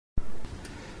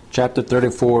Chapter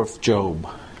 34 of Job.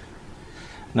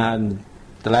 Now, in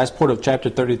the last part of chapter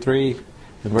 33,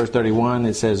 in verse 31,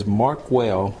 it says, "Mark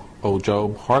well, O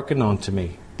Job, hearken unto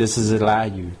me." This is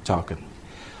Elihu talking.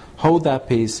 "Hold thy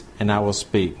peace, and I will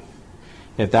speak.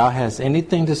 If thou hast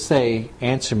anything to say,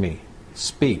 answer me.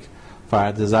 Speak, for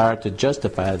I desire to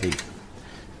justify thee."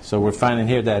 So we're finding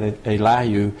here that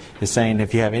Elihu is saying,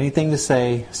 if you have anything to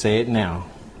say it now,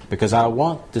 because I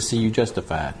want to see you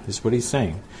justified. That's what he's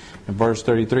saying. In verse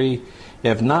 33,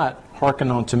 "If not, hearken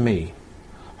unto me.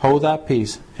 Hold thy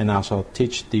peace, and I shall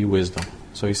teach thee wisdom."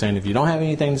 So he's saying, if you don't have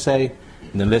anything to say,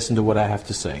 then listen to what I have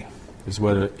to say. Is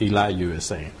what Elihu is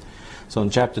saying. So in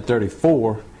chapter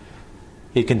 34,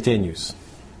 he continues.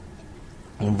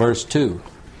 In verse 2,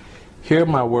 "Hear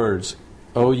my words,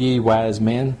 O ye wise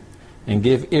men, and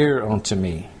give ear unto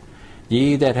me,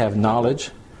 ye that have knowledge,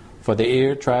 for the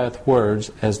ear trieth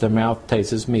words as the mouth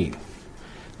tasteth meat.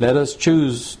 Let us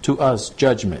choose to us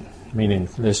judgment," meaning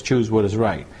let's choose what is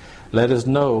right. "Let us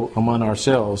know among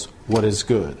ourselves what is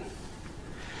good."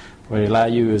 What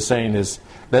Elihu is saying is,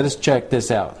 let us check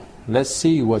this out. Let's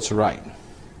see what's right.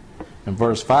 In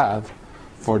verse 5,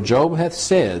 "For Job hath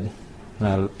said,"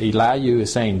 now Elihu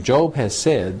is saying, Job has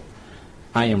said,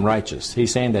 "I am righteous."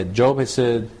 He's saying that Job has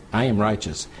said, "I am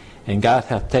righteous, and God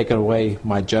hath taken away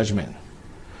my judgment.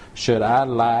 Should I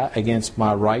lie against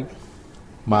my right?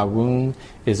 My wound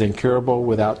is incurable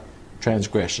without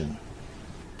transgression."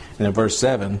 And in verse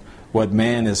 7, what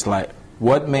man is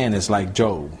like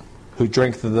Job, who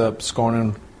drinketh up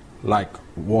scorning like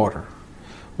water,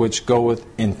 which goeth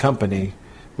in company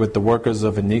with the workers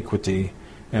of iniquity,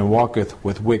 and walketh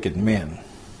with wicked men.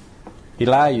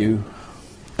 Elihu,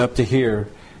 up to here,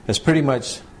 has pretty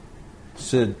much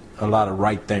said a lot of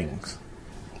right things.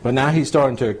 But now he's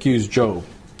starting to accuse Job,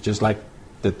 just like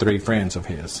the three friends of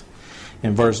his.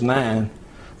 In verse 9,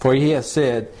 "For he hath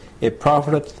said, It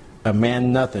profiteth a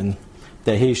man nothing,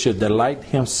 that he should delight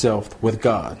himself with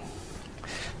God."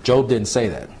 Job didn't say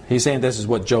that. He's saying this is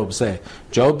what Job said.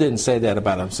 Job didn't say that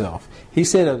about himself. He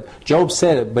said Job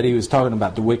said it, but he was talking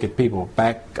about the wicked people.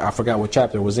 Back, I forgot what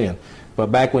chapter it was in.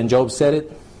 But back when Job said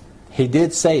it, he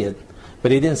did say it,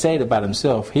 but he didn't say it about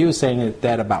himself. He was saying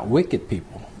that about wicked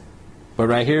people. But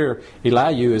right here,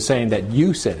 Elihu is saying that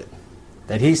you said it,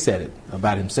 that he said it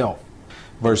about himself.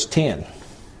 Verse 10,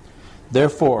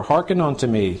 "Therefore hearken unto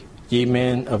me, ye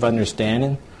men of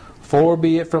understanding, for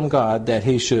be it from God that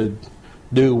he should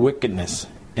do wickedness,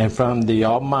 and from the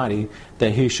Almighty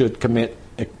that he should commit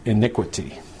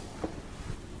iniquity."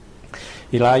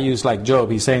 Elihu's like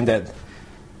Job. He's saying that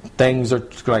things are,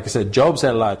 like I said, Job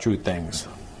said a lot of true things.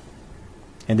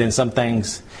 And then some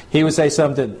things, he would say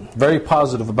something very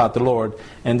positive about the Lord,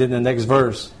 and then the next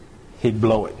verse, he'd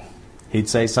blow it. He'd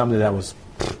say something that was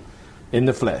in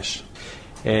the flesh.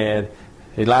 And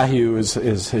Elihu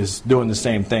is doing the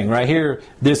same thing. Right here,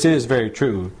 this is very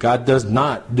true. God does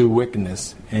not do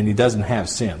wickedness, and he doesn't have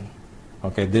sin.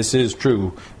 Okay, this is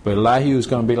true. But Elihu is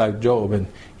going to be like Job, and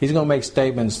he's going to make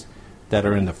statements that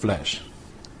are in the flesh.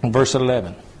 In verse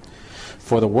 11,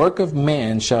 "For the work of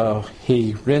man shall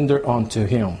he render unto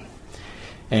him,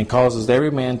 and causes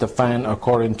every man to find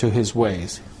according to his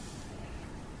ways."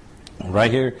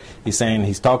 Right here, he's saying,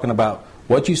 he's talking about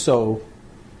what you sow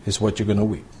is what you're going to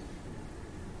reap.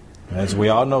 As we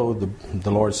all know,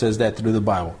 the Lord says that through the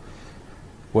Bible.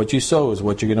 What you sow is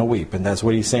what you're going to reap. And that's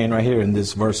what he's saying right here in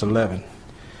this verse 11.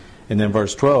 And then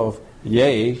verse 12,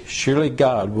 "Yea, surely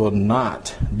God will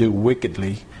not do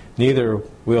wickedly, neither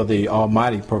will the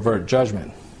Almighty pervert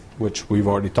judgment," which we've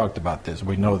already talked about this.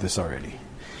 We know this already.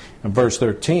 In verse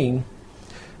 13,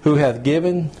 "Who hath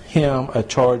given him a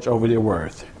charge over the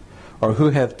earth, or who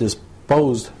hath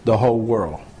disposed the whole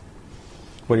world?"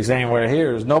 What he's saying right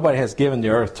here is nobody has given the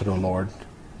earth to the Lord.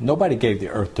 Nobody gave the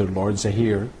earth to the Lord. So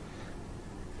here,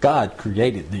 God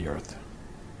created the earth.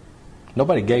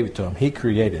 Nobody gave it to him. He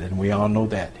created it, and we all know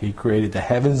that. He created the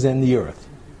heavens and the earth.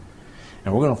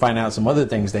 And we're going to find out some other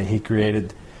things that he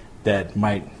created that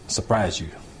might surprise you.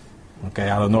 Okay,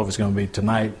 I don't know if it's going to be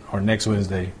tonight or next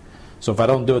Wednesday. So if I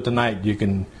don't do it tonight, you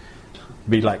can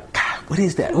be like, "God, what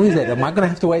is that? What is that? Am I going to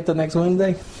have to wait till next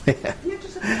Wednesday?"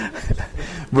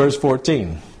 Verse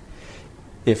 14,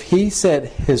 "If he set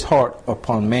his heart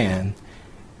upon man,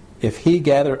 if he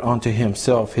gather unto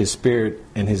himself his spirit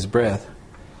and his breath,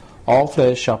 all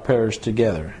flesh shall perish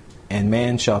together, and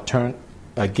man shall turn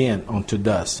again unto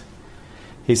dust."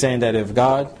 He's saying that if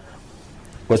God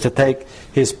was to take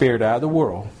his spirit out of the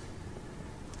world,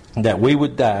 that we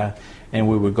would die and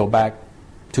we would go back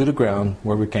to the ground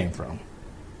where we came from.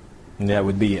 And that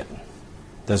would be it.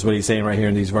 That's what he's saying right here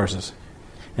in these verses.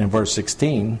 In verse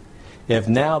 16, "If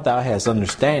now thou hast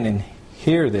understanding,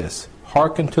 hear this.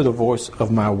 hearken to the voice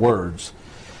of my words.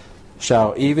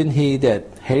 Shall even he that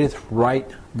hateth right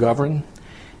govern?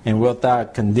 And wilt thou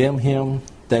condemn him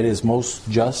that is most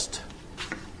just?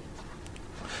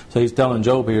 So he's telling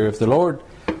Job here, if the Lord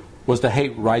was to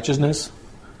hate righteousness,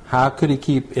 how could he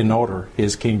keep in order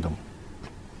his kingdom?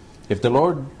 If the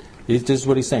Lord, this is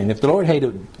what he's saying, if the Lord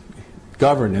hated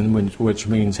governing, which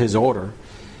means his order,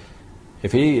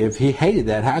 if he hated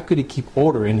that, how could he keep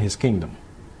order in his kingdom?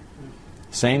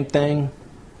 Same thing,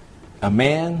 a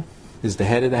man is the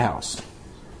head of the house,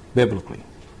 biblically.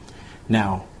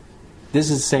 Now, this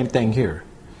is the same thing here.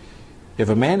 If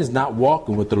a man is not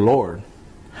walking with the Lord,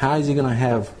 how is he going to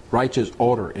have righteous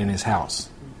order in his house?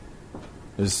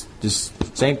 It's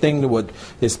just same thing to what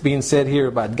is being said here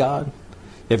about God.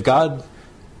 If God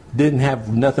didn't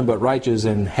have nothing but righteous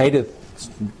and hated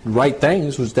right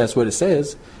things, which that's what it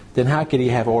says, then how could he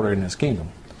have order in his kingdom?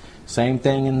 Same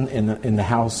thing in the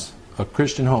house, a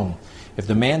Christian home. If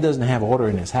the man doesn't have order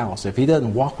in his house, if he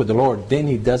doesn't walk with the Lord, then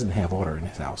he doesn't have order in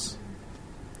his house.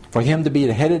 For him to be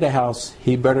the head of the house,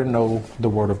 he better know the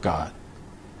Word of God.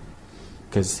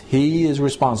 Because he is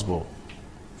responsible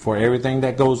for everything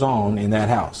that goes on in that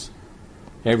house.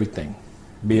 Everything.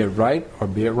 Be it right or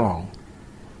be it wrong.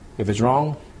 If it's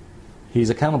wrong, he's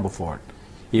accountable for it.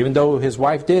 Even though his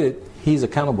wife did it, he's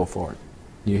accountable for it.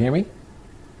 You hear me?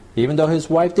 Even though his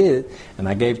wife did it, and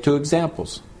I gave 2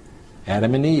 examples.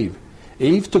 Adam and Eve.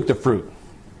 Eve took the fruit.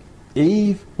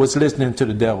 Eve was listening to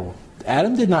the devil.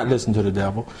 Adam did not listen to the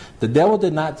devil. The devil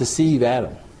did not deceive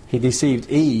Adam. He deceived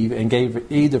Eve and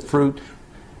gave Eve the fruit.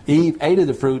 Eve ate of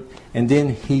the fruit, and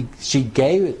then she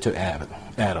gave it to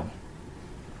Adam.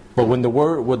 But when the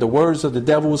words of the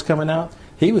devil was coming out,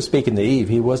 he was speaking to Eve.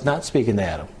 He was not speaking to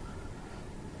Adam.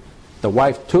 The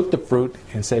wife took the fruit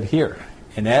and said, "Here,"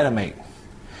 and Adam ate.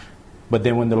 But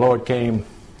then when the Lord came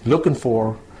looking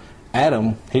for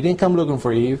Adam, he didn't come looking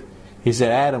for Eve. He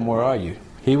said, "Adam, where are you?"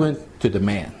 He went to the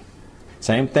man.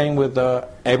 Same thing with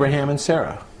Abraham and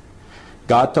Sarah.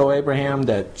 God told Abraham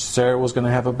that Sarah was going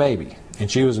to have a baby, and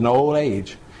she was an old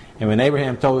age. And when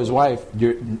Abraham told his wife,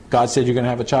 God said you're going to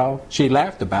have a child, she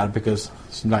laughed about it because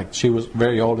she was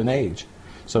very old in age.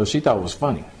 So she thought it was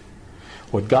funny.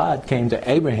 Well, God came to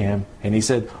Abraham and he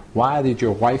said, "Why did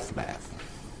your wife laugh?"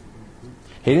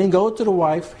 He didn't go to the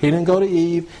wife. He didn't go to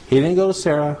Eve. He didn't go to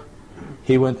Sarah.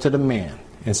 He went to the man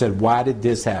and said, "Why did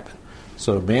this happen?"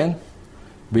 So men,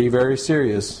 be very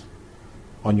serious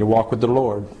on your walk with the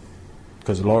Lord,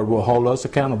 because the Lord will hold us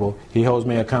accountable. He holds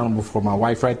me accountable for my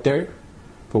wife right there,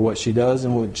 for what she does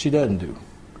and what she doesn't do.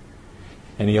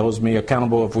 And he holds me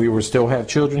accountable if we were still have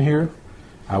children here.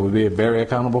 I would be very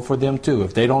accountable for them too.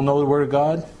 If they don't know the Word of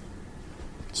God,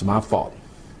 it's my fault.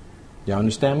 Y'all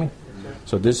understand me?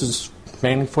 So this is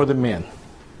mainly for the men.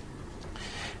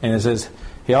 And it says,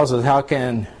 he also says, how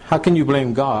can you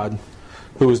blame God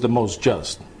who is the most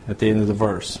just? At the end of the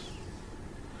verse.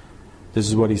 This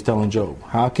is what he's telling Job.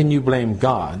 How can you blame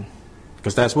God?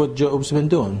 Because that's what Job's been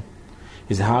doing.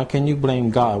 He said, how can you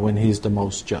blame God when he's the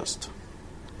most just?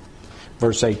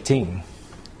 Verse 18.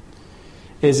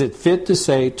 Is it fit to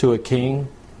say to a king,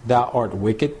 thou art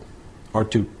wicked, or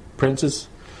to princes,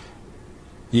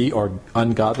 ye are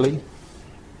ungodly?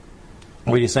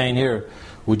 What are you saying here?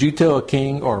 Would you tell a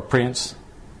king or a prince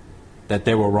that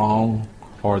they were wrong,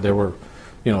 or they were,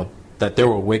 that they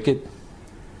were wicked?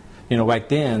 Back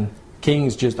then,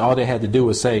 kings just, all they had to do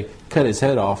was say, cut his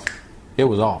head off. It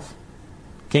was off.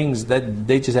 Kings,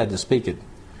 they just had to speak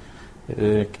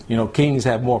it. Kings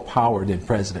have more power than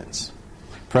presidents.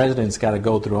 Presidents got to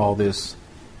go through all this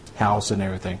house and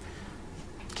everything.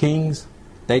 Kings,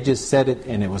 they just said it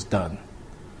and it was done.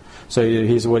 So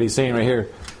here's what he's saying right here.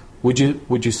 Would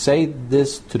you say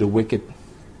this to the wicked,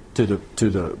 to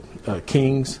the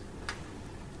kings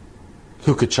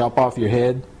who could chop off your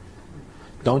head?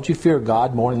 Don't you fear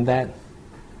God more than that?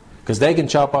 Because they can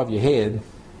chop off your head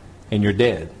and you're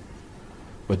dead.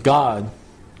 But God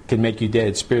can make you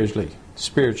dead spiritually.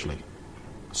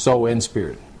 Soul and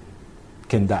spirit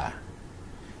can die.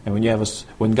 And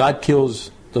when God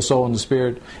kills the soul and the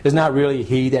spirit, it's not really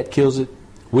He that kills it.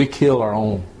 We kill our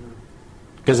own.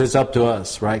 Because it's up to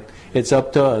us, right? It's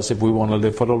up to us if we want to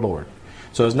live for the Lord.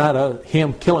 So it's not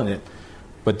Him killing it.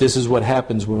 But this is what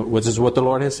happens. This is what the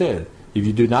Lord has said. If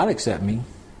you do not accept me,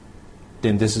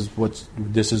 then this is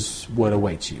what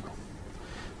awaits you.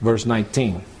 Verse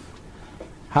 19.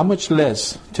 How much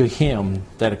less to him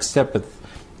that accepteth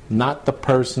not the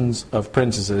persons of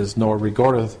princesses, nor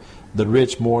regardeth the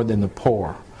rich more than the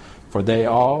poor, for they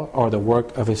all are the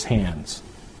work of his hands.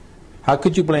 How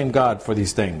could you blame God for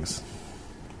these things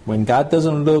when God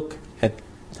doesn't look at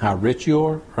how rich you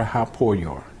are or how poor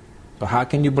you are? So how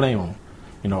can you blame him?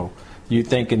 you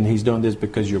thinking he's doing this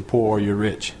because you're poor or you're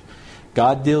rich.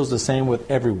 God deals the same with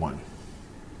everyone.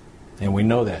 And we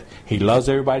know that. He loves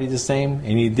everybody the same,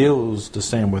 and he deals the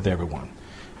same with everyone.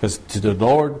 Because to the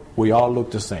Lord, we all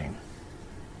look the same.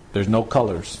 There's no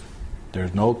colors.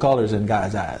 There's no colors in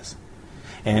God's eyes.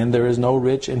 And there is no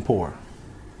rich and poor.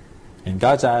 In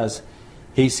God's eyes,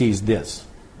 he sees this.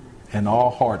 And all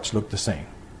hearts look the same.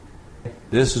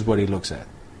 This is what he looks at.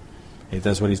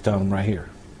 That's what he's telling them right here.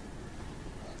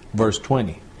 Verse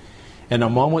 20. In a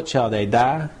moment shall they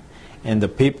die, and the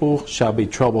people shall be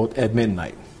troubled at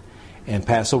midnight, and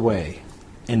pass away.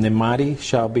 And the mighty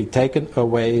shall be taken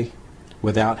away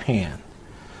without hand.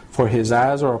 For his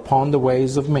eyes are upon the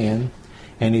ways of men,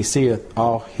 and he seeth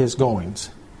all his goings.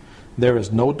 There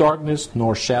is no darkness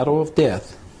nor shadow of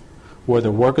death, where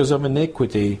the workers of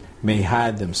iniquity may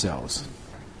hide themselves.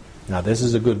 Now this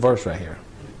is a good verse right here.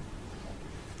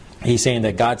 He's saying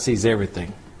that God sees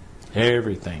everything.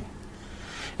 Everything.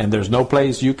 And there's no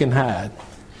place you can hide,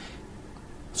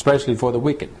 especially for the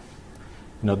wicked.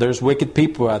 You know, there's wicked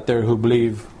people out there who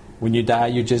believe when you die,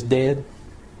 you're just dead.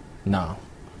 No.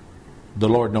 The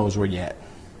Lord knows where you're at.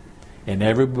 And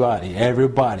everybody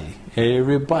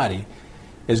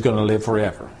is going to live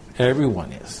forever.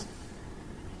 Everyone is.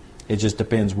 It just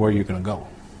depends where you're going to go.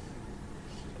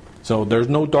 So there's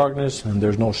no darkness and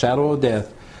there's no shadow of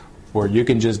death where you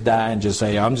can just die and just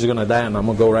say, I'm just going to die and I'm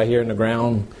going to go right here in the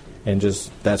ground and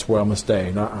just, that's where I'm going to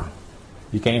stay. Nuh-uh.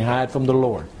 You can't hide from the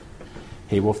Lord.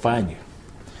 He will find you.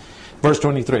 Verse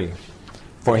 23.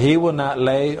 For he will not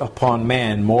lay upon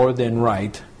man more than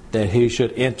right, that he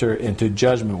should enter into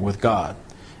judgment with God.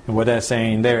 And what that's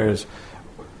saying there is,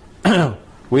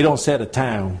 we don't set a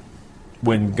time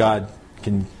when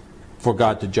for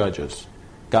God to judge us.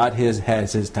 God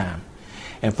has his time.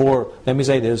 And let me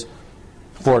say this,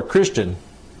 for a Christian,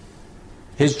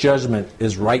 his judgment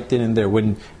is right then and there.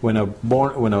 When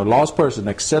a lost person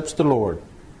accepts the Lord,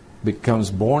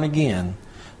 becomes born again,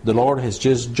 the Lord has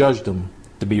just judged them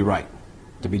to be right,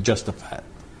 to be justified.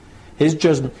 His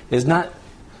judgment is not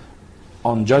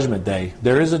on Judgment Day.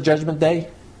 There is a Judgment Day,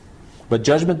 but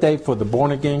Judgment Day for the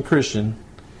born again Christian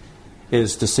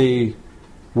is to see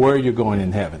where you're going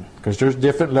in heaven. Because there's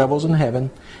different levels in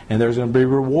heaven, and there's going to be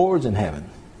rewards in heaven.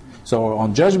 So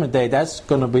on Judgment Day, that's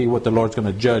going to be what the Lord's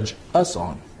going to judge us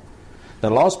on. The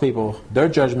lost people, their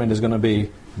judgment is going to be,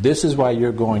 this is why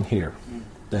you're going here,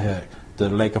 the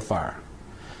lake of fire.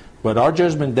 But our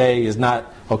Judgment Day is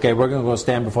not, okay, we're going to go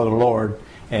stand before the Lord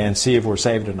and see if we're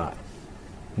saved or not.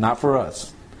 Not for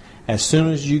us. As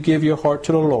soon as you give your heart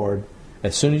to the Lord,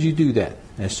 as soon as you do that,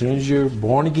 as soon as you're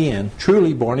born again,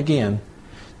 truly born again,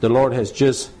 the Lord has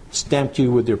just stamped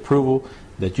you with the approval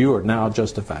that you are now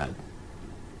justified.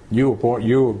 You were born,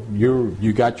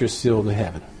 you got your seal to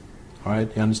heaven. All right,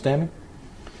 you understand me?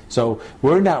 So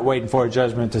we're not waiting for a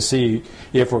judgment to see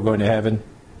if we're going to heaven.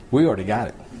 We already got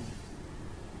it.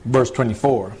 Verse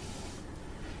 24.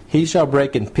 He shall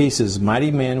break in pieces mighty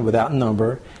men without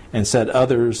number, and set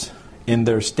others in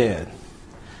their stead.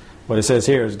 What it says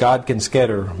here is God can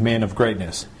scatter men of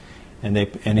greatness, and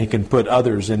he can put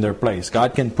others in their place.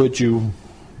 God can put you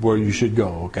where you should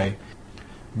go, okay?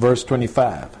 Verse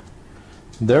 25.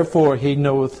 Therefore he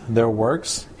knoweth their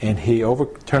works, and he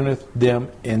overturneth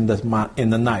them in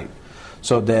the night,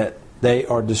 so that they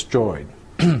are destroyed.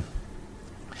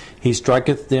 He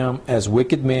striketh them as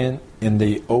wicked men in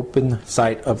the open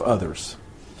sight of others,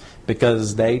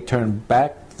 because they turned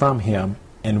back from him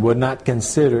and would not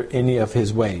consider any of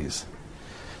his ways.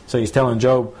 So he's telling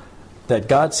Job that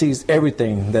God sees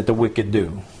everything that the wicked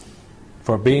do.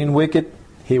 For being wicked,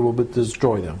 he will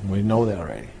destroy them. We know that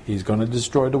already. He's going to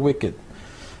destroy the wicked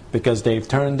because they've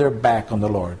turned their back on the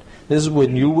Lord. This is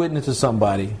when you witness to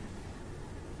somebody,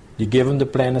 you give them the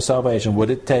plan of salvation,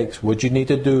 what it takes, what you need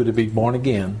to do to be born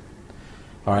again.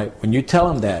 All right, when you tell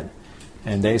them that,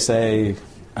 and they say,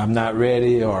 I'm not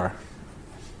ready, or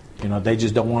they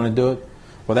just don't want to do it,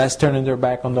 well, that's turning their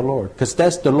back on the Lord, because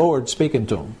that's the Lord speaking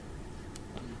to them.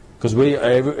 Because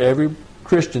every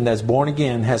Christian that's born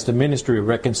again has the ministry of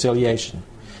reconciliation,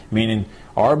 meaning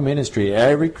our ministry,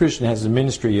 every Christian has the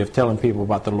ministry of telling people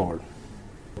about the Lord.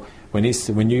 When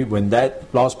that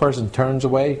lost person turns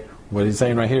away, what he's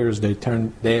saying right here is they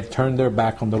have turned their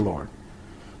back on the Lord.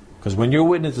 Because when you're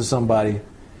witness to somebody,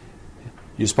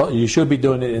 you should be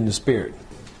doing it in the Spirit.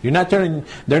 They're not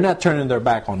turning their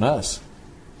back on us.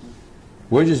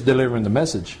 We're just delivering the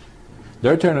message.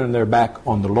 They're turning their back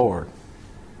on the Lord,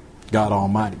 God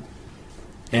Almighty.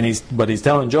 But he's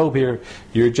telling Job here,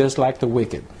 you're just like the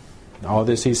wicked. All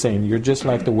this he's saying, you're just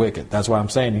like the wicked. That's why I'm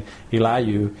saying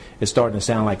Elihu is starting to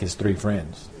sound like his three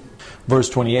friends. Verse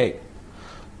 28.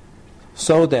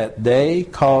 so that they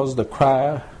cause the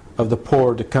cry of the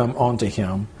poor to come unto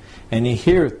him, and he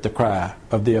heareth the cry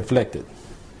of the afflicted.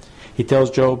 He tells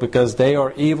Job, because they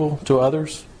are evil to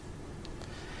others,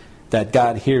 that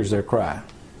God hears their cry.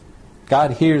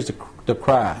 God hears the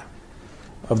cry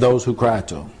of those who cry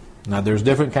to him. Now there's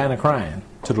different kind of crying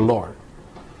to the Lord.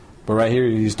 But right here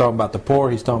he's talking about the poor.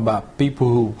 He's talking about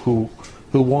people who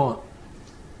want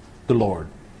the Lord.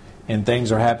 And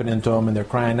things are happening to them and they're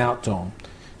crying out to him.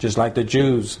 Just like the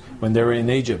Jews when they were in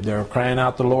Egypt. They were crying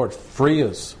out to the Lord, free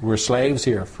us. We're slaves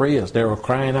here, free us. They were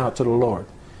crying out to the Lord.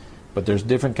 But there's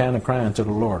different kind of crying to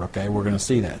the Lord. Okay, we're going to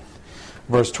see that.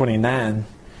 Verse 29,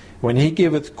 when he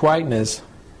giveth quietness,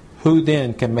 who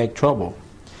then can make trouble?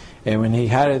 And when he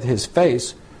hideth his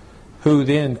face, who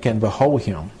then can behold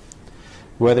him?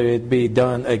 Whether it be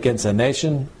done against a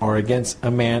nation or against a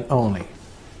man only.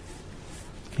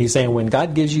 He's saying when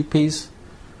God gives you peace,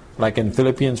 like in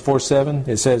Philippians 4:7,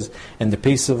 it says, and the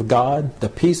peace of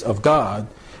God,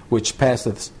 which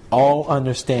passeth all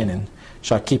understanding,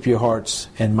 shall keep your hearts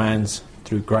and minds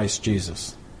through Christ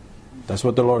Jesus. That's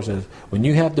what the Lord says. When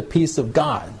you have the peace of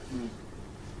God,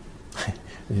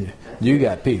 you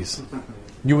got peace.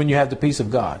 When you have the peace of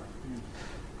God.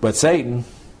 But Satan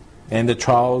and the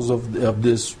trials of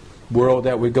this world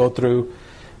that we go through,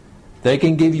 they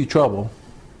can give you trouble.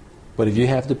 But if you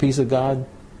have the peace of God,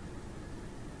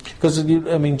 because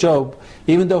Job,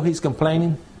 even though he's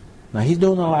complaining, now he's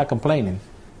doing a lot of complaining,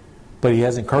 but he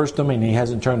hasn't cursed him and he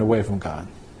hasn't turned away from God.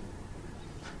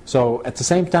 So at the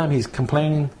same time he's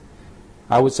complaining,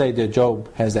 I would say that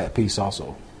Job has that peace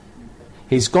also.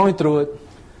 He's going through it,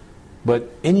 but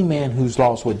any man who's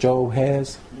lost what Job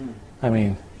has,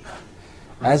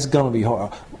 that's going to be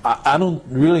hard. I don't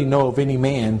really know of any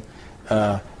man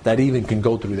that even can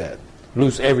go through that.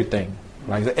 Lose everything.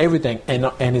 Like everything.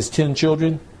 And his 10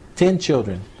 children. 10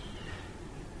 children.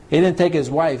 He didn't take his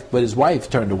wife, but his wife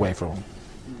turned away from him.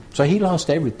 So he lost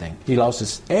everything. He lost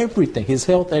his everything. His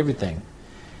health, everything.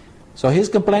 So his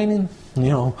complaining,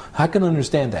 I can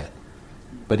understand that.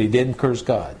 But he didn't curse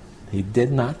God. He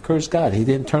did not curse God. He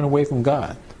didn't turn away from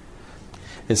God.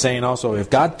 It's saying also, if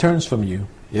God turns from you,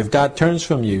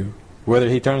 whether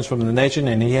he turns from the nation,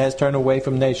 and he has turned away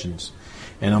from nations.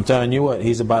 And I'm telling you what,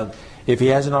 if he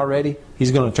hasn't already,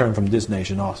 he's going to turn from this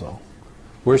nation also.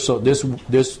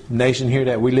 This nation here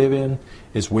that we live in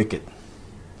is wicked.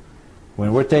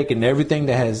 When we're taking everything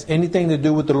that has anything to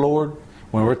do with the Lord,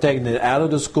 when we're taking it out of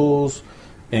the schools,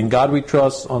 and God we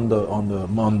trust on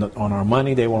our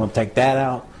money, they want to take that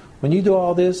out. When you do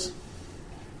all this,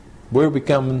 we're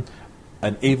becoming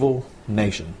an evil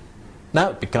nation.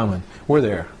 Not becoming, we're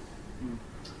there.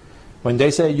 When they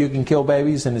say you can kill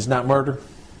babies and it's not murder,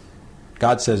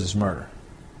 God says it's murder.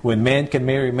 When men can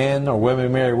marry men or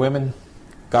women marry women,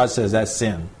 God says that's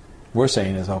sin. We're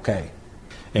saying it's okay.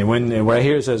 And right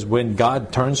here it says, when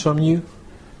God turns from you,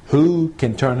 who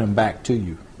can turn him back to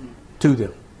you? To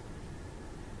them.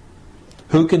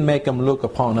 Who can make them look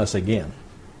upon us again?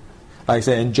 Like I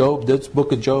said, in Job, this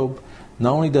book of Job,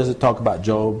 not only does it talk about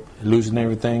Job losing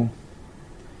everything,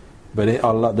 but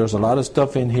there's a lot of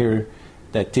stuff in here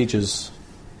that teaches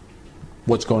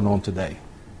what's going on today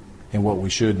and what we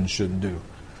should and shouldn't do.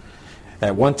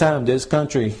 At one time, this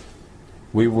country,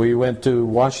 we went to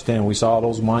Washington. We saw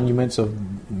those monuments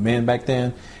of men back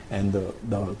then, and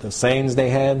the sayings they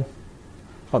had.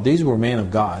 Oh, these were men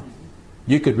of God.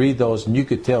 You could read those and you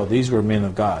could tell these were men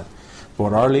of God.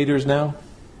 But our leaders now,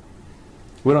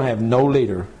 we don't have no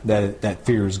leader that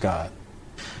fears God.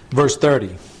 Verse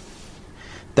 30.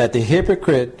 That the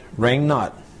hypocrite reign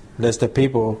not, lest the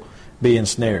people be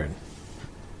ensnared.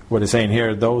 What it's saying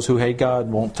here, those who hate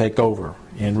God won't take over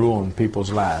and ruin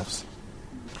people's lives.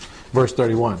 Verse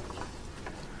 31.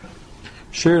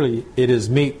 Surely it is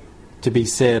meet to be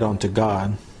said unto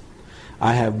God,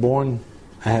 I have borne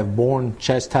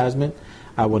chastisement,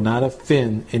 I will not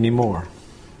offend anymore.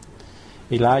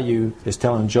 Elihu is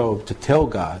telling Job to tell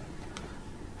God,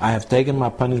 I have taken my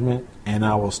punishment and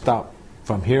I will stop.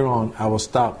 From here on, I will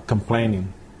stop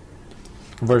complaining.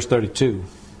 Verse 32.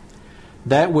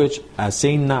 That which I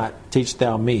see not, teach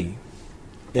thou me.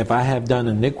 If I have done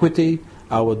iniquity,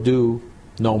 I will do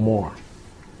no more.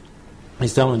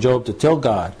 He's telling Job to tell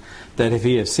God that if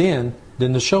he has sinned,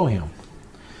 then to show him.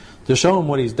 To show him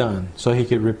what he's done so he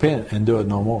could repent and do it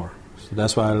no more. So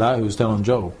that's why Elihu is telling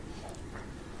Job.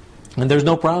 And there's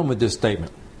no problem with this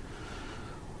statement.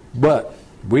 But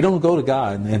we don't go to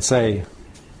God and say,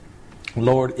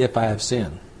 Lord, if I have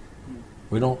sinned.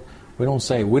 We don't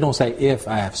say if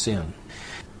I have sinned.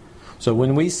 So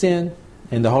when we sin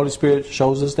and the Holy Spirit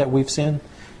shows us that we've sinned,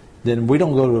 then we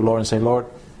don't go to the Lord and say, Lord,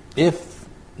 if.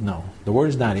 No, the word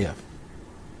is not if.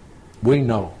 We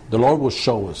know. The Lord will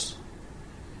show us.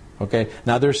 Okay?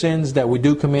 Now, there are sins that we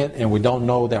do commit and we don't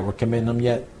know that we're committing them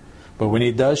yet. But when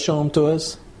He does show them to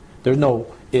us, there's no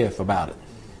if about it.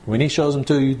 When He shows them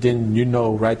to you, then you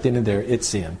know right then and there it's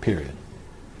sin, period.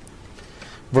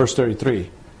 Verse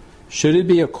 33. Should it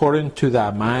be according to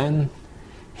thy mind,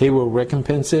 He will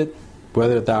recompense it,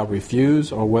 whether thou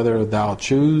refuse or whether thou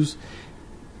choose,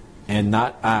 and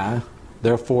not I.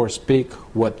 Therefore speak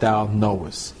what thou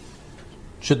knowest.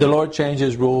 Should the Lord change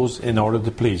His rules in order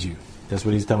to please you? That's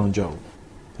what He's telling Job.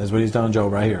 That's what He's telling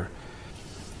Job right here.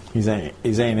 He's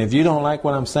saying, if you don't like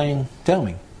what I'm saying, tell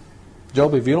me.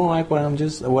 Job, if you don't like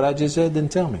what I just said, then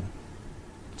tell me.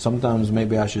 Sometimes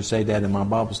maybe I should say that in my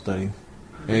Bible study.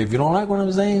 If you don't like what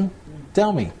I'm saying,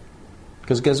 tell me.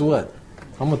 Because guess what?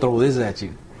 I'm going to throw this at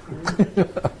you.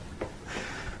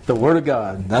 The Word of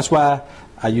God. That's why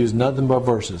I use nothing but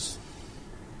verses.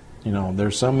 You know,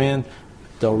 there's some men,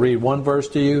 they'll read one verse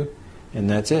to you, and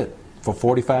that's it. For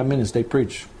 45 minutes they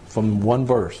preach from one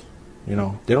verse. You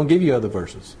know, they don't give you other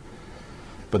verses.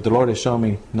 But the Lord has shown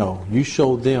me, no, you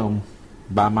show them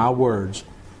by my words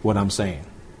what I'm saying.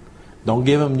 Don't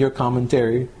give them your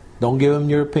commentary. Don't give them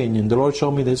your opinion. The Lord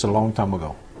showed me this a long time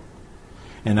ago.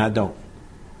 And I don't.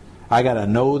 I got to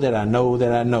know that I know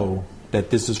that I know that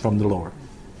this is from the Lord.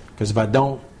 Because if I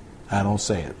don't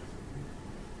say it.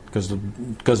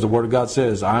 Because the Word of God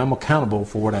says, I am accountable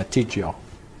for what I teach y'all.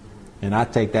 And I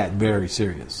take that very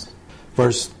serious.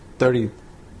 Verse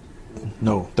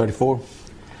 34.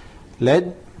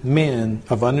 Let men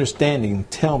of understanding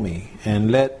tell me,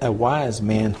 and let a wise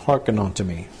man hearken unto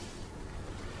me.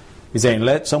 He's saying,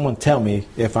 let someone tell me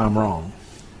if I'm wrong.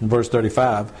 In verse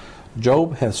 35,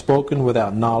 Job hath spoken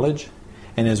without knowledge,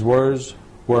 and his words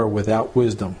were without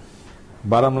wisdom.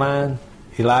 Bottom line,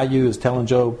 Elihu is telling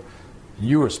Job,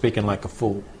 you are speaking like a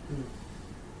fool.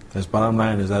 That's bottom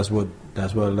line is that's what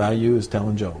Elihu is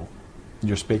telling Job.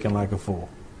 You're speaking like a fool.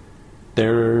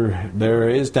 There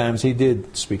is times he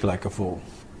did speak like a fool.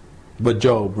 But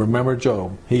Job, remember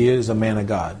Job, he is a man of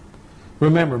God.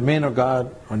 Remember, men of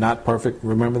God are not perfect.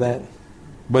 Remember that?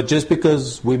 But just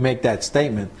because we make that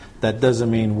statement, that doesn't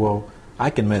mean, well,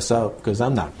 I can mess up because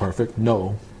I'm not perfect.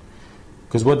 No.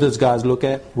 Because what does God look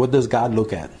at? What does God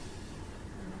look at?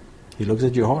 He looks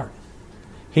at your heart.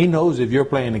 He knows if you're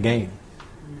playing a game.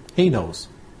 He knows.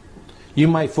 You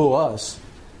might fool us.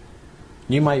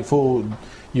 You might fool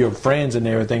your friends and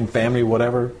everything, family,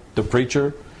 whatever, the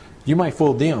preacher. You might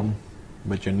fool them,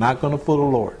 but you're not going to fool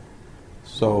the Lord.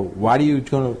 So why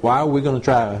are we going to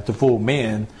try to fool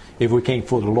men if we can't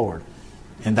fool the Lord?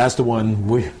 And that's the one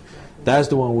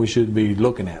we should be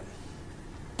looking at.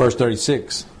 Verse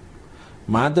 36.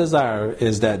 My desire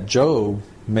is that Job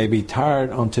may be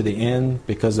tired unto the end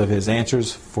because of his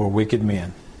answers for wicked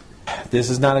men. This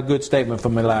is not a good statement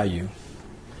from Elihu.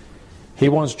 He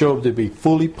wants Job to be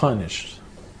fully punished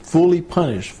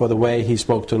for the way he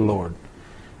spoke to the Lord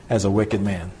as a wicked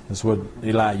man. That's what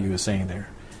Elihu is saying there.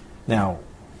 Now,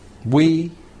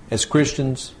 we as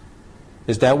Christians,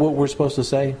 is that what we're supposed to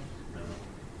say?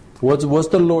 What's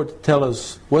the Lord tell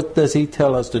us? What does He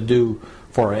tell us to do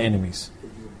for our enemies?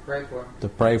 Pray for them. To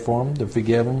pray for them, to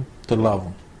forgive them, to love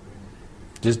them.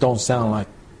 Just don't sound like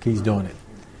He's doing it.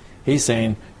 He's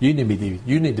saying you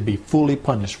need to be fully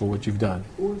punished for what you've done.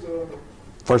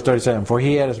 Verse 37. For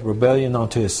he had rebellion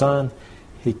unto his son,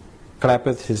 he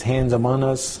clappeth his hands among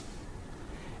us,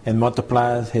 and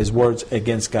multiplies his words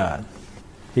against God.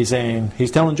 He's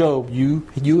telling Job,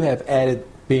 you have added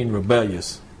being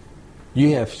rebellious.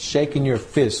 You have shaken your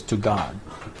fist to God,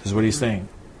 is what he's saying.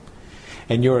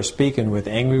 And you are speaking with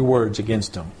angry words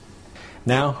against him.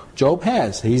 Now, Job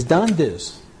he's done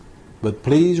this. But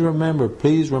please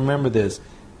remember this.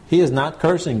 He is not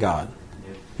cursing God.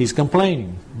 He's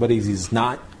complaining, but he's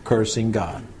not cursing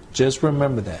God. Just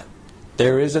remember that.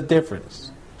 There is a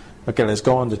difference. Okay, let's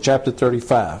go on to chapter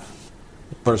 35.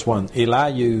 Verse 1.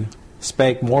 Elihu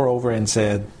spake moreover and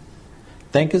said,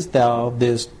 Thinkest thou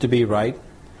this to be right,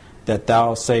 that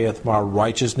thou sayest my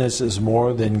righteousness is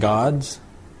more than God's?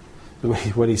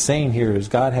 What he's saying here is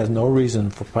God has no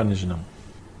reason for punishing him.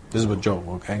 This is what Job,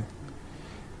 okay?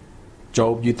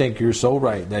 Job, you think you're so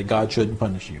right that God shouldn't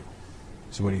punish you.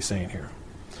 This is what he's saying here.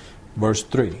 Verse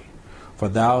 3. For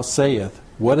thou sayest,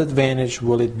 what advantage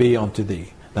will it be unto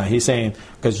thee? Now he's saying,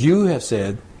 because you have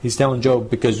said, he's telling Job,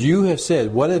 because you have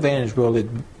said, what advantage will it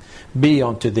be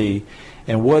unto thee?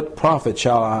 And what profit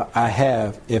shall I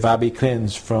have if I be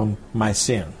cleansed from my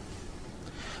sin?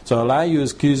 So Elihu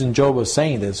is accusing Job of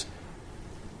saying this.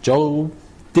 Job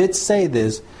did say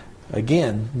this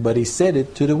again, but he said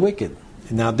it to the wicked.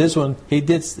 Now this one, he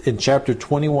did in chapter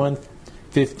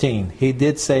 21:15. He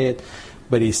did say it,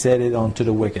 but he said it unto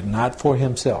the wicked, not for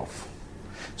himself.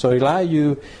 So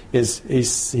Elihu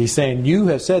he's saying, you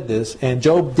have said this, and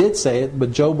Job did say it,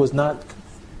 but Job was not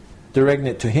directing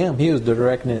it to him. He was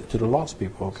directing it to the lost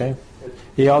people, okay?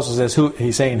 He also says,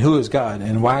 he's saying, who is God,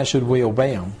 and why should we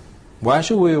obey him? Why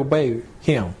should we obey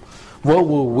him? What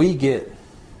will we get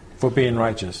for being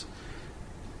righteous?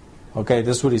 Okay,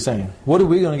 this is what he's saying. What are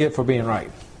we going to get for being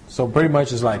right? So pretty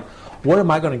much it's like, what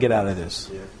am I going to get out of this?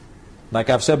 Yeah. Like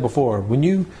I've said before,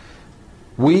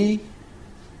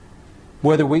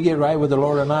 whether we get right with the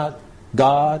Lord or not,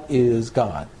 God is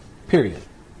God. Period.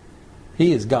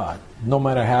 He is God. No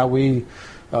matter how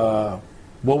what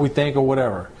we think or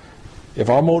whatever. If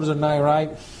our motives are not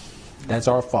right, that's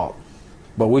our fault.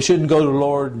 But we shouldn't go to the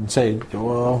Lord and say,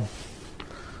 well,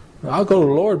 I'll go to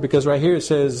the Lord because right here it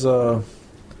says,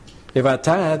 if I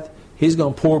tithe, He's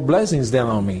going to pour blessings down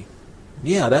on me.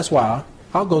 Yeah, that's why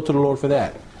I'll go to the Lord for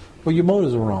that. Well, your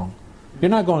motives are wrong. You're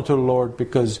not going to the Lord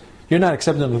because you're not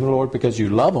accepting the Lord because you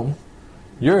love Him.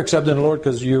 You're accepting the Lord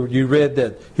because you read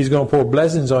that He's going to pour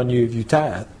blessings on you if you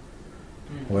tithe.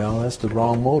 Well, that's the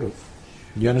wrong motive.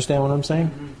 You understand what I'm saying?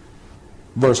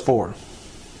 Mm-hmm. Verse 4.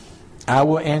 I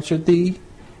will answer thee,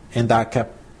 and thy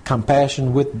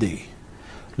compassion with thee.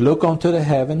 Look unto the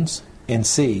heavens, and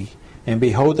see, and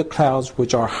behold the clouds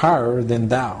which are higher than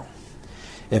thou.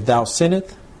 If thou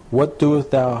sinnest, what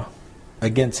doest thou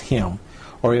against him?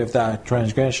 Or if thy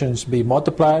transgressions be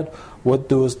multiplied, what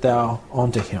doest thou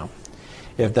unto him?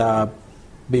 If thou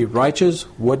be righteous,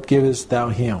 what givest thou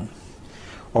him?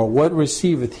 Or what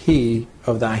receiveth he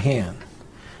of thy hand?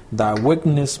 Thy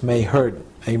wickedness may hurt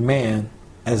a man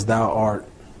as thou art.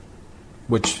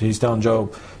 Which he's telling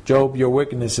Job. Job, your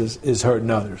wickedness is hurting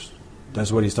others.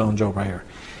 That's what he's telling Job right here.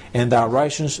 And thy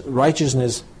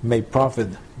righteousness may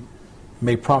profit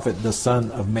the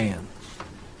Son of Man.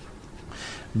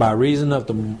 By reason of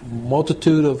the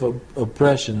multitude of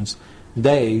oppressions,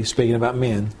 they, speaking about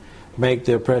men, make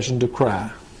the oppression to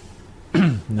cry.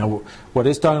 Now, what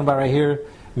it's talking about right here,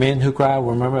 men who cry,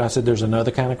 remember I said there's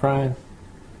another kind of crying?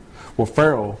 Well,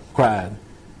 Pharaoh cried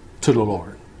to the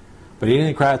Lord. But he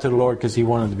didn't cry to the Lord because he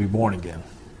wanted to be born again.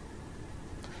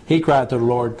 He cried to the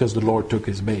Lord because the Lord took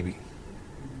his baby.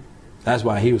 That's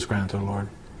why he was crying to the Lord.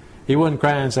 He wasn't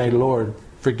crying and saying, Lord,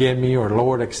 forgive me, or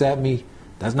Lord, accept me.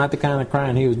 That's not the kind of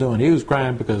crying he was doing. He was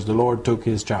crying because the Lord took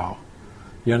his child.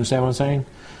 You understand what I'm saying?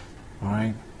 All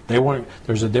right.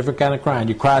 There's a different kind of crying.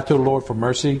 You cry to the Lord for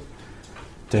mercy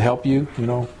to help you,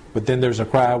 but then there's a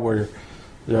cry where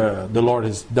the Lord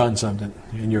has done something,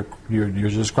 and you're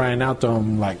just crying out to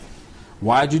Him like,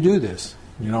 why'd you do this?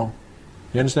 You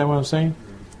understand what I'm saying?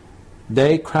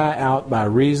 They cry out by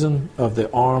reason of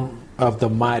the arm of the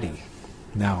mighty.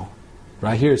 Now,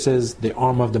 right here it says the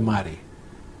arm of the mighty.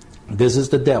 This is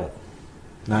the devil.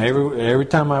 Now, every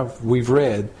time we've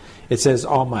read, it says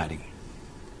Almighty.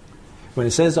 When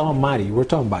it says Almighty, we're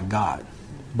talking about God.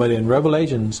 But in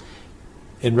Revelations,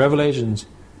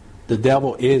 the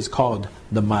devil is called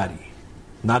the mighty.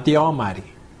 Not the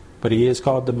Almighty, but he is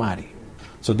called the mighty.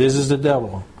 So this is the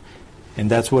devil,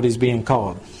 and that's what he's being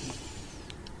called.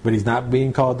 But he's not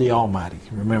being called the Almighty.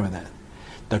 Remember that.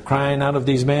 The crying out of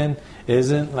these men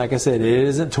isn't, like I said, it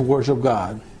isn't to worship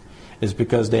God. It's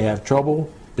because they have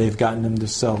trouble they've gotten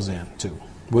themselves into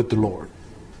with the Lord.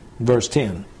 Verse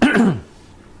 10.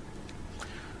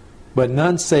 But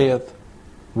none saith,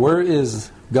 where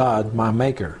is God my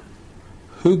Maker?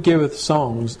 Who giveth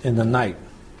songs in the night?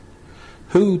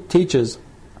 Who teaches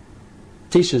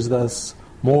us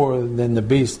more than the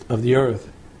beasts of the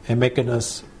earth, and maketh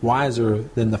us wiser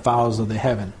than the fowls of the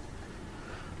heaven?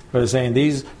 But it's saying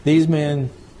these men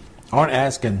aren't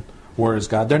asking, where is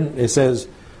God? It says,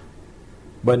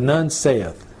 but none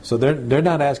saith. So they're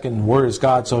not asking, where is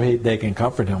God, so they can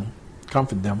comfort them.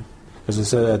 Because it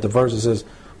says at the verse it says,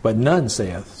 but none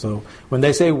saith. So when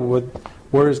they say,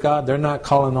 where is God? They're not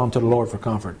calling on to the Lord for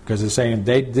comfort, because it's saying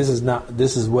this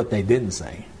is what they didn't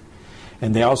say.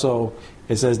 And they also,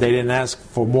 it says they didn't ask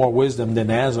for more wisdom than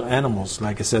the animals,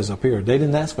 like it says up here. They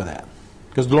didn't ask for that,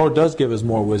 because the Lord does give us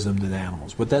more wisdom than the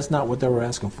animals, but that's not what they were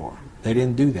asking for. They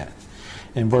didn't do that.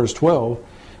 In verse 12,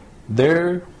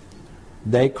 there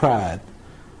they cried,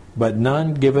 but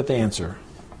none giveth answer,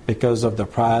 because of the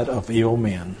pride of evil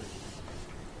men.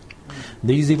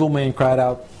 These evil men cried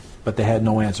out, but they had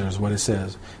no answer, is what it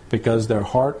says, because their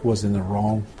heart was in the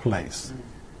wrong place.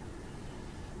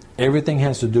 Everything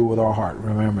has to do with our heart.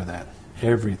 Remember that.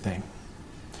 Everything.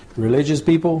 Religious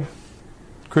people,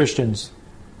 Christians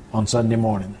on Sunday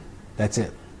morning. That's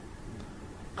it.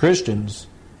 Christians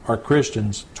are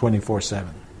Christians 24/7.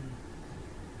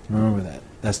 Remember that.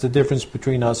 That's the difference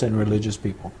between us and religious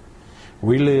people.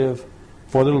 We live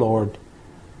for the Lord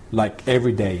like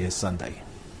every day is Sunday.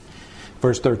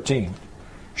 Verse 13.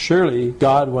 Surely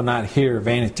God will not hear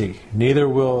vanity, neither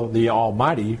will the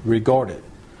Almighty regard it.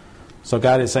 So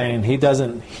God is saying He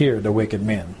doesn't hear the wicked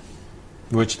men,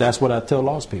 which that's what I tell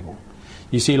lost people.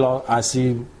 You see, I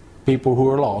see people who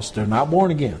are lost. They're not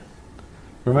born again.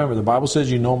 Remember, the Bible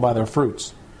says you know them by their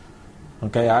fruits.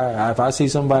 Okay, if I see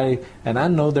somebody and I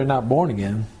know they're not born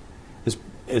again,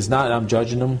 it's not I'm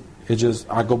judging them. It's just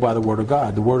I go by the Word of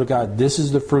God. The Word of God. This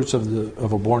is the fruits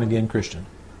of a born again Christian.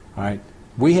 All right,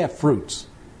 we have fruits.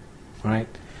 All right,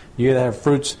 you either have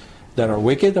fruits that are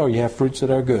wicked or you have fruits that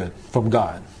are good from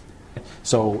God.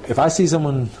 So if I see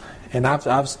someone, and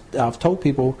I've told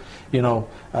people,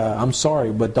 I'm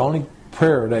sorry, but the only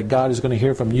prayer that God is going to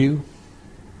hear from you,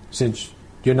 since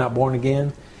you're not born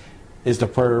again, is the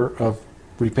prayer of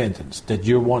repentance. That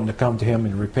you're wanting to come to Him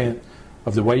and repent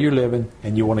of the way you're living,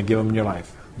 and you want to give Him your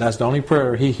life. That's the only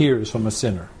prayer He hears from a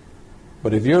sinner.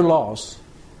 But if you're lost,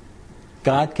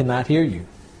 God cannot hear you.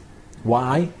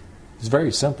 Why? It's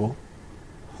very simple.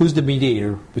 Who's the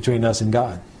mediator between us and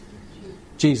God?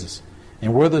 Jesus.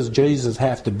 And where does Jesus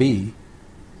have to be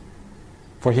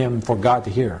for God to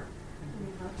hear?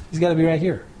 He's got to be right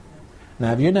here.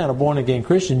 Now, if you're not a born-again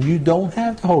Christian, you don't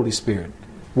have the Holy Spirit,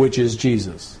 which is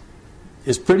Jesus.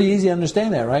 It's pretty easy to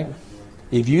understand that, right?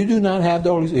 If you do not have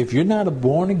the Holy Spirit, if you're not a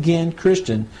born-again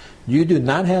Christian, you do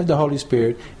not have the Holy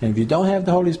Spirit. And if you don't have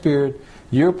the Holy Spirit,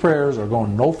 your prayers are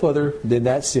going no further than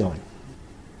that ceiling.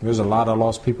 There's a lot of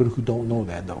lost people who don't know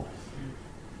that, though.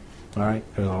 All right?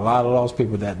 There's a lot of lost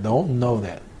people that don't know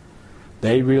that.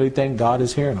 They really think God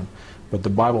is hearing them. But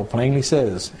the Bible plainly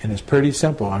says, and it's pretty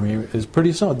simple. I mean, it's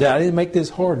pretty simple. I didn't make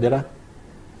this hard, did I?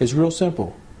 It's real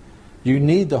simple. You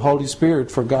need the Holy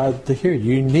Spirit for God to hear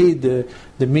you. You need the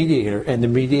mediator, and the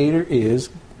mediator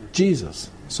is Jesus.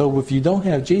 So if you don't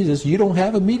have Jesus, you don't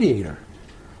have a mediator.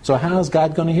 So how is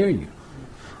God going to hear you?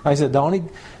 Like I said, the only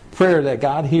prayer that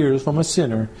God hears from a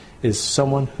sinner is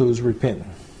someone who's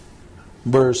repentant.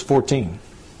 Verse 14.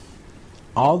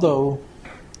 Although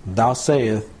thou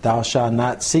sayest thou shalt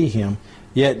not see Him,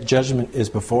 yet judgment is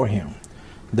before Him.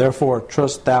 Therefore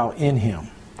trust thou in Him.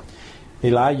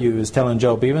 Elihu is telling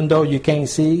Job, even though you can't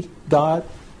see God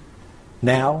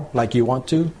now like you want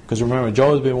to, because remember,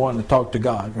 Job has been wanting to talk to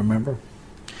God, remember?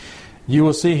 You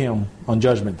will see Him on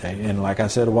Judgment Day. And like I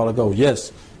said a while ago,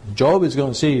 yes, Job is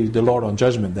going to see the Lord on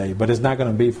Judgment Day, but it's not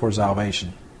going to be for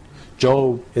salvation.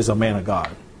 Job is a man of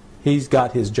God. He's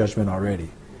got his judgment already.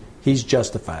 He's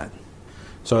justified.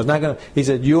 So it's not going to, he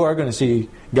said, you are going to see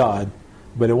God,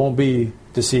 but it won't be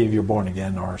to see if you're born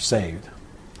again or saved.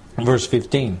 Verse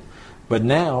 15. But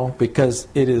now, because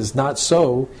it is not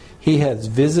so, He has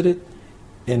visited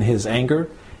in His anger,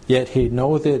 yet He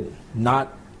knoweth it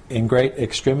not in great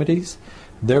extremities.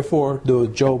 Therefore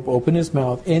doeth Job open his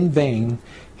mouth in vain.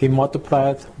 He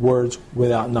multiplieth words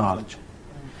without knowledge.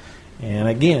 And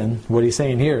again, what he's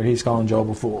saying here, he's calling Job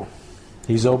a fool.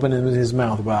 He's opening his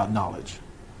mouth without knowledge.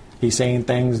 He's saying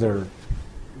things that are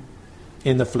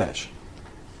in the flesh.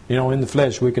 In the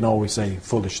flesh, we can always say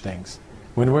foolish things.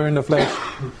 When we're in the flesh,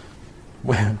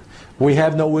 we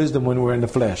have no wisdom when we're in the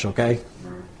flesh, okay?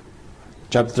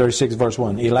 Chapter 36, verse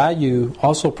 1. Elihu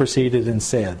also proceeded and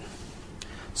said,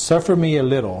 Suffer me a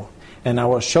little, and I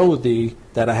will show thee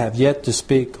that I have yet to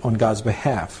speak on God's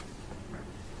behalf.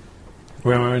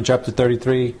 Remember in chapter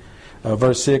 33,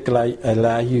 verse 6,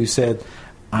 Elihu said,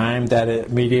 I'm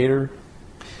that mediator.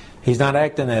 He's not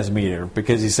acting as mediator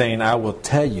because he's saying, I will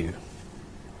tell you.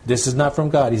 This is not from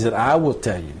God. He said, I will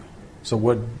tell you. So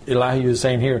what Elihu is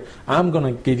saying here, I'm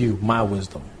going to give you my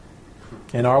wisdom.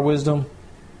 And our wisdom,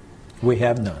 we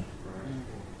have none.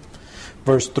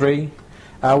 Verse 3,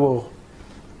 I will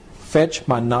fetch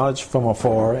my knowledge from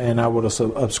afar, and I will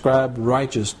ascribe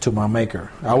righteous to my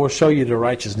Maker. I will show you the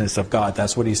righteousness of God.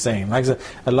 That's what he's saying. Like I said,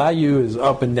 Elihu is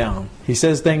up and down. He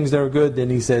says things that are good, then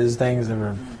he says things that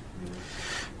are...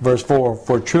 Verse 4,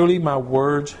 For truly my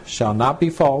words shall not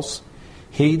be false.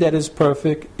 He that is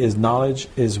perfect, his knowledge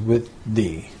is with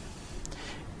thee.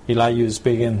 Elihu is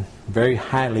speaking very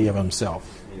highly of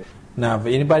himself. Now, if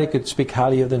anybody could speak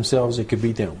highly of themselves, it could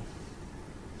be them.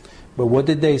 But what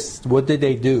did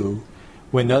they do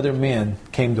when other men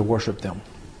came to worship them?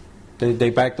 They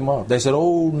backed them up. They said,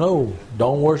 oh no,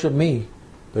 don't worship me.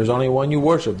 There's only one you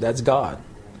worship. That's God.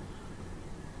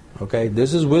 Okay,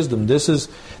 this is wisdom.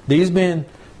 These men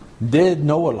did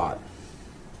know a lot,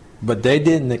 but they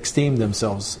didn't esteem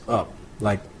themselves up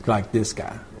like this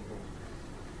guy.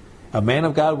 A man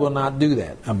of God will not do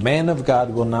that. A man of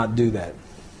God will not do that.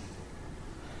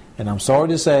 And I'm sorry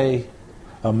to say,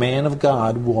 a man of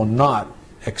God will not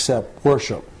accept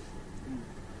worship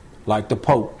like the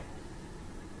Pope.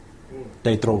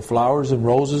 They throw flowers and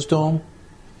roses to him.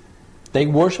 They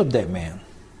worship that man.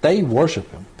 They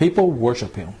worship him. People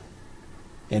worship him.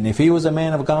 And if he was a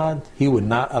man of God, he would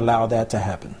not allow that to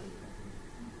happen.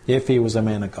 If he was a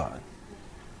man of God.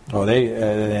 Oh,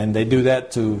 they do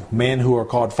that to men who are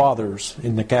called fathers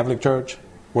in the Catholic Church,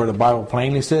 where the Bible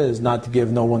plainly says not to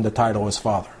give no one the title as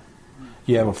father.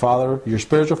 You have a father, your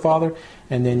spiritual father,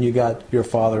 and then you got your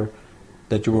father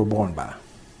that you were born by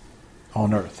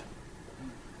on earth.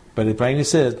 But it plainly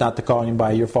says not to call him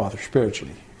by your father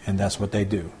spiritually, and that's what they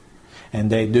do. And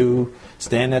they do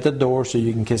stand at the door so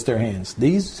you can kiss their hands.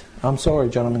 I'm sorry,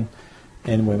 gentlemen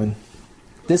and women,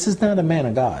 this is not a man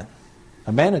of God.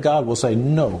 A man of God will say,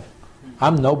 no,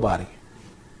 I'm nobody.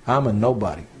 I'm a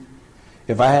nobody.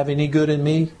 If I have any good in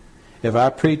me, if I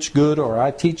preach good or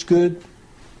I teach good,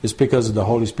 it's because of the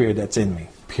Holy Spirit that's in me,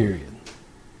 period.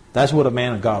 That's what a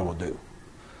man of God will do.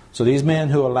 So these men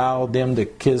who allow them to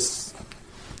kiss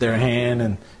their hand,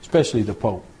 and especially the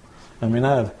Pope, I mean,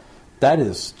 that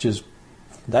is just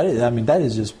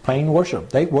plain worship.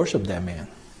 They worship that man,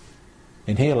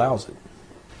 and he allows it.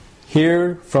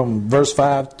 Here, from verse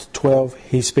 5 to 12,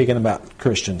 he's speaking about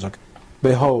Christians. Okay?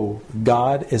 Behold,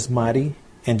 God is mighty,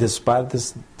 and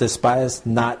despise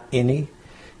not any.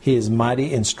 He is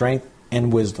mighty in strength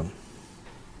and wisdom.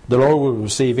 The Lord will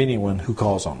receive anyone who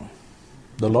calls on him.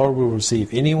 The Lord will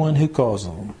receive anyone who calls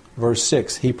on him. Verse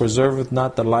 6, He preserveth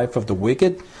not the life of the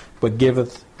wicked, but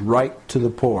giveth right to the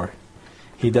poor.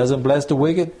 He doesn't bless the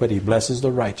wicked, but He blesses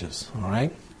the righteous. All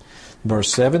right.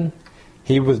 Verse 7,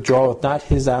 He withdraweth not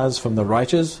His eyes from the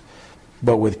righteous,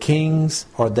 but with kings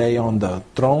are they on the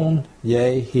throne.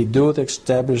 Yea, He doeth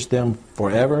establish them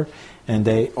forever, and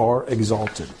they are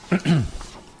exalted.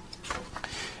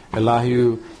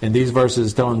 Elihu, in these verses,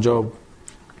 is telling Job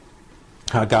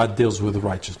how God deals with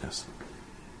righteousness.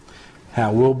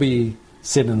 How we'll be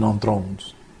sitting on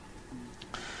thrones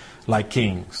like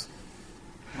kings.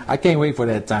 I can't wait for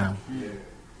that time.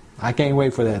 I can't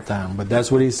wait for that time. But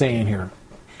that's what he's saying here.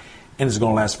 And it's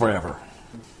going to last forever.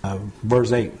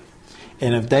 Verse 8.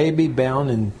 And if they be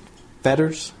bound in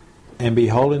fetters and be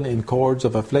holden in cords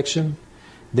of affliction,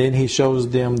 then He shows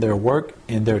them their work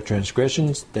and their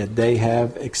transgressions that they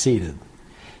have exceeded.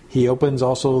 He opens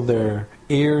also their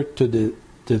ear to the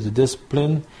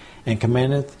discipline, and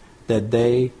commandeth that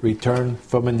they return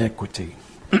from iniquity.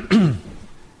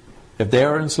 If they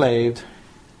are enslaved,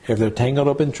 if they're tangled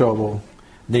up in trouble,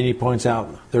 then He points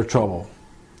out their trouble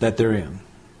that they're in.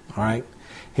 All right?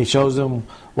 He shows them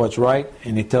what's right,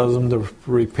 and He tells them to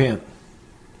repent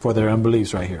for their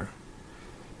unbeliefs right here.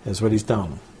 That's what He's telling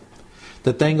them.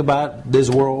 The thing about this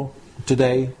world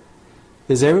today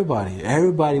is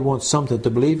everybody wants something to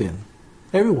believe in.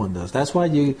 Everyone does. That's why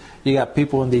you got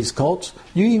people in these cults.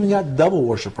 You even got devil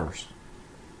worshippers.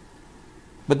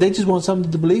 But they just want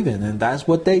something to believe in, and that's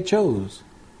what they chose.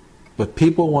 But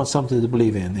people want something to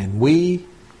believe in. And we,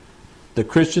 the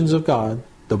Christians of God,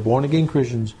 the born-again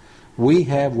Christians, we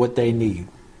have what they need,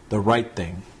 the right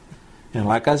thing. And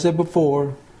like I said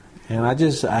before, and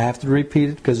I have to repeat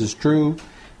it because it's true,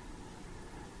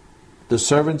 the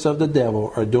servants of the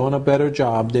devil are doing a better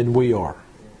job than we are.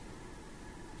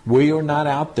 We are not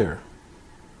out there.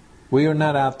 We are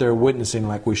not out there witnessing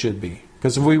like we should be.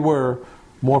 Because if we were,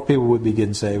 more people would be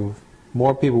getting saved.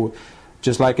 More people,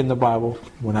 just like in the Bible,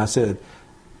 when I said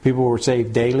people were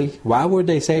saved daily. Why were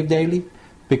they saved daily?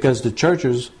 Because the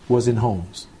churches was in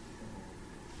homes.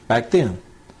 Back then,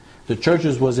 the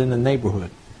churches was in the neighborhood.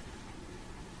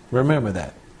 Remember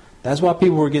that. That's why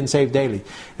people were getting saved daily.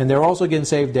 And they're also getting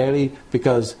saved daily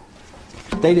because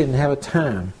they didn't have a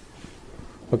time.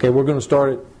 Okay, we're going to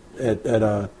start at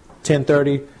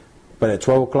 10:30, but at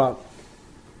 12 o'clock,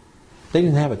 they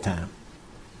didn't have a time.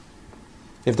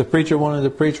 If the preacher wanted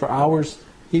to preach for hours,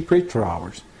 he preached for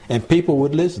hours. And people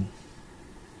would listen.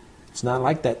 It's not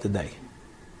like that today.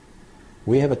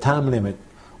 We have a time limit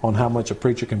on how much a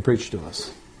preacher can preach to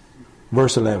us.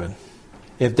 Verse 11.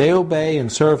 If they obey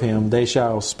and serve Him, they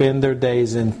shall spend their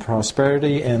days in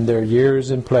prosperity and their years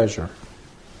in pleasure.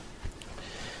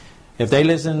 If they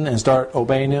listen and start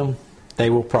obeying Him,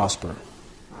 they will prosper.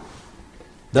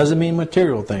 Doesn't mean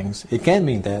material things. It can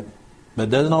mean that, but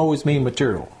it doesn't always mean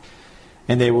material.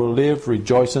 And they will live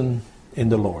rejoicing in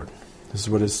the Lord. This is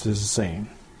what this is saying.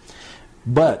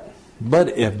 But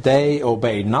if they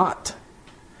obey not,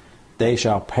 they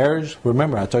shall perish.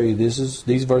 Remember, I tell you,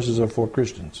 these verses are for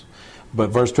Christians. But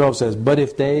verse 12 says, but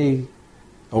if they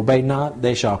obey not,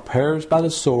 they shall perish by the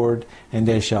sword, and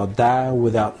they shall die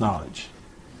without knowledge.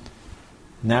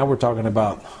 Now we're talking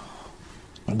about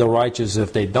the righteous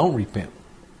if they don't repent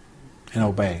and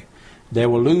obey. They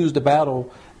will lose the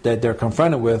battle that they're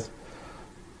confronted with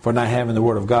for not having the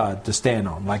Word of God to stand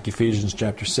on, like Ephesians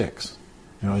chapter 6.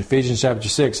 Ephesians chapter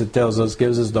 6, it gives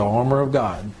us the armor of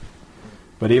God.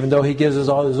 But even though He gives us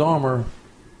all His armor,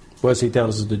 what does He tell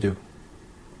us to do?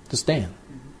 To stand.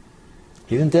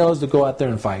 He didn't tell us to go out there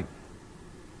and fight.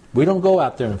 We don't go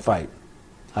out there and fight.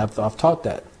 I've taught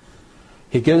that.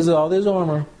 He gives us all His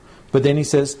armor, but then He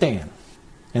says stand.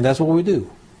 And that's what we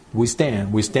do. We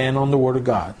stand. We stand on the Word of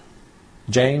God.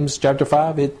 James chapter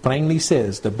 5, it plainly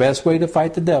says the best way to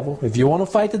fight the devil, if you want to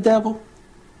fight the devil,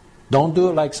 don't do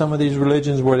it like some of these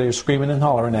religions where they're screaming and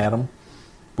hollering at him.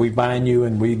 We bind you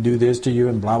and we do this to you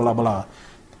and blah, blah, blah.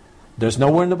 There's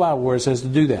nowhere in the Bible where it says to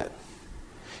do that.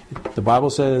 The Bible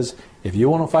says if you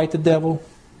want to fight the devil,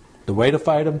 the way to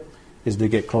fight him is to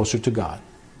get closer to God.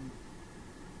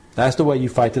 That's the way you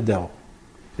fight the devil,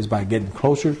 is by getting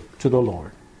closer to the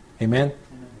Lord. Amen?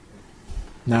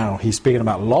 Now, he's speaking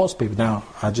about lost people. Now,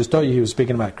 I just told you he was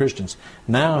speaking about Christians.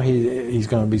 Now, he's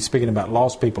going to be speaking about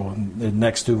lost people in the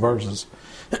next two verses.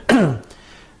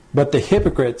 But the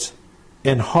hypocrites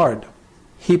in heart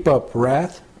heap up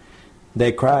wrath.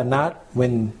 They cry not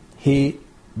when he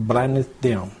blindeth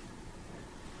them.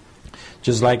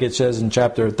 Just like it says in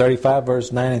chapter 35,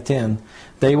 verse 9 and 10,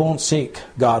 they won't seek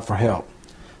God for help.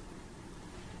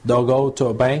 They'll go to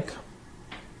a bank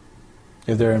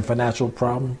if they're in financial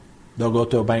problem. They'll go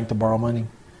to a bank to borrow money.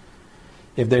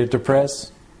 If they're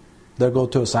depressed, they'll go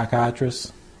to a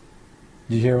psychiatrist.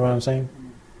 Do you hear what I'm saying?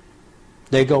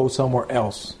 They go somewhere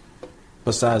else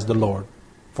besides the Lord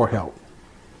for help.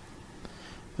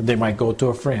 They might go to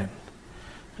a friend.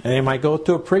 And they might go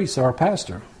to a priest or a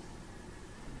pastor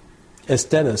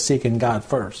instead of seeking God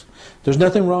first. There's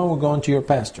nothing wrong with going to your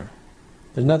pastor.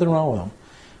 There's nothing wrong with them.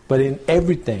 But in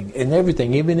everything,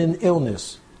 even in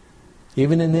illness,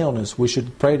 we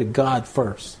should pray to God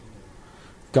first.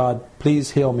 God,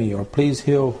 please heal me, or please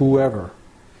heal whoever.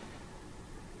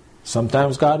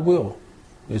 Sometimes God will.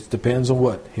 It depends on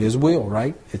what? His will,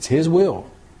 right? It's His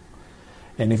will.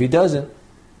 And if He doesn't,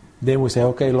 then we say,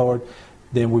 okay, Lord,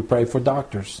 then we pray for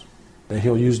doctors, that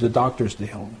He'll use the doctors to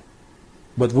heal them.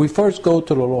 But we first go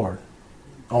to the Lord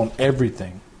on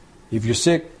everything. If you're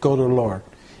sick, go to the Lord.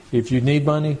 If you need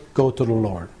money, go to the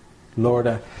Lord.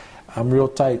 Lord, I'm real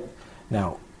tight.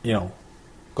 Now,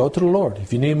 go to the Lord.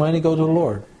 If you need money, go to the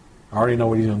Lord. I already know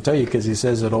what He's going to tell you because He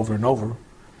says it over and over.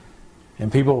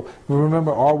 And people,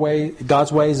 remember our way,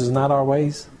 God's ways is not our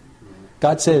ways.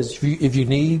 God says if you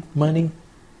need money,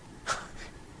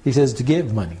 He says to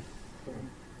give money.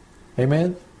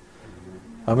 Amen?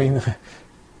 I mean,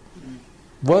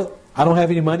 what? I don't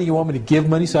have any money. You want me to give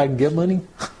money so I can get money?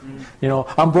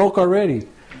 I'm broke already.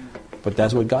 But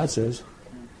that's what God says.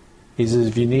 He says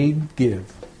if you need,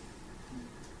 give.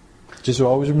 Just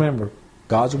always remember,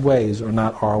 God's ways are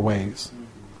not our ways.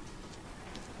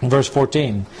 In verse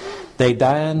 14, they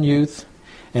die in youth,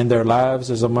 and their lives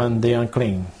is among the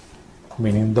unclean,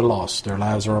 meaning the lost. Their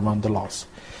lives are among the lost.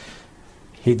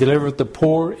 He delivereth the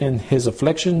poor in his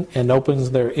affliction, and opens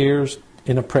their ears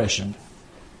in oppression.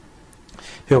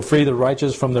 He'll free the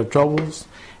righteous from their troubles,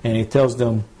 and He tells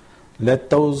them, let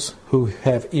those who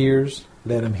have ears,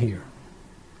 let them hear.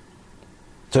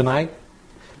 Tonight,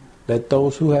 let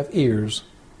those who have ears,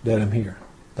 let them hear.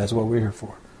 That's what we're here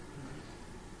for.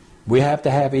 We have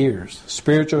to have ears,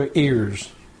 spiritual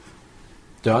ears,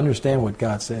 to understand what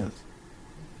God says.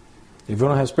 If we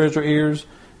don't have spiritual ears,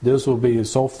 this will be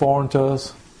so foreign to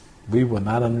us, we will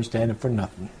not understand it for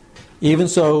nothing. Even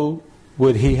so,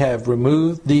 would He have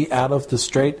removed thee out of the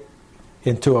strait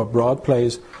into a broad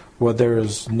place where there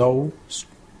is no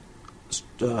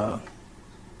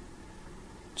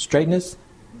straightness,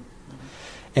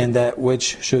 and that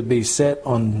which should be set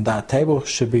on thy table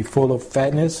should be full of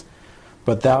fatness,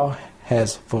 but thou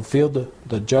hast fulfilled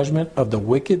the judgment of the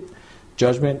wicked.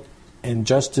 Judgment and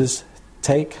justice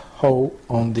take hold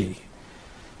on thee.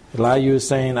 Elihu is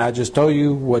saying, I just told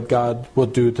you what God will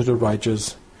do to the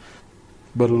righteous,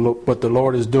 but the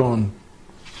Lord is doing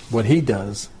what He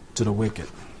does to the wicked.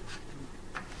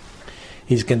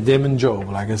 He's condemning Job,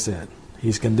 like I said.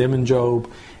 He's condemning Job,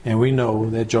 and we know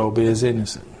that Job is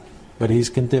innocent. But He's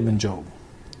condemning Job.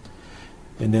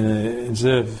 And then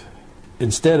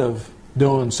instead of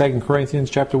doing 2 Corinthians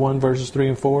chapter 1, verses 3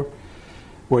 and 4,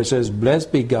 where it says,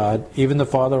 blessed be God, even the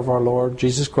Father of our Lord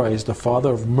Jesus Christ, the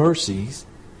Father of mercies,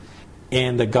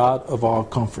 and the God of all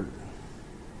comfort.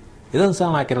 It doesn't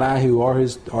sound like Elihu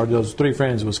or those three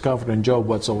friends was comforting Job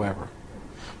whatsoever.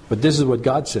 But this is what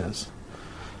God says.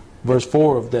 Verse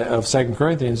 4 of 2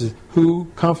 Corinthians is, who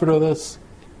comforteth us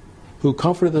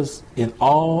in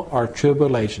all our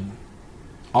tribulation.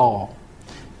 All.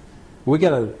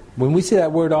 When we see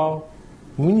that word all,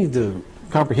 we need to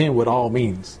comprehend what all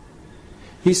means.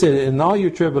 He said, in all your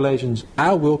tribulations,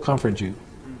 I will comfort you.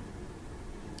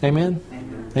 Amen?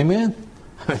 Amen?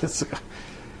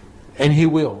 And He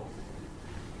will.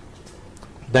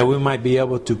 That we might be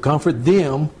able to comfort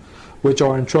them which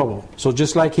are in trouble. So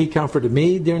just like He comforted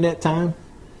me during that time,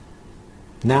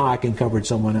 now I can comfort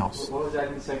someone else. What was that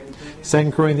in 2 Corinthians?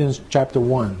 2 Corinthians chapter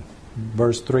 1,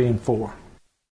 verse 3 and 4.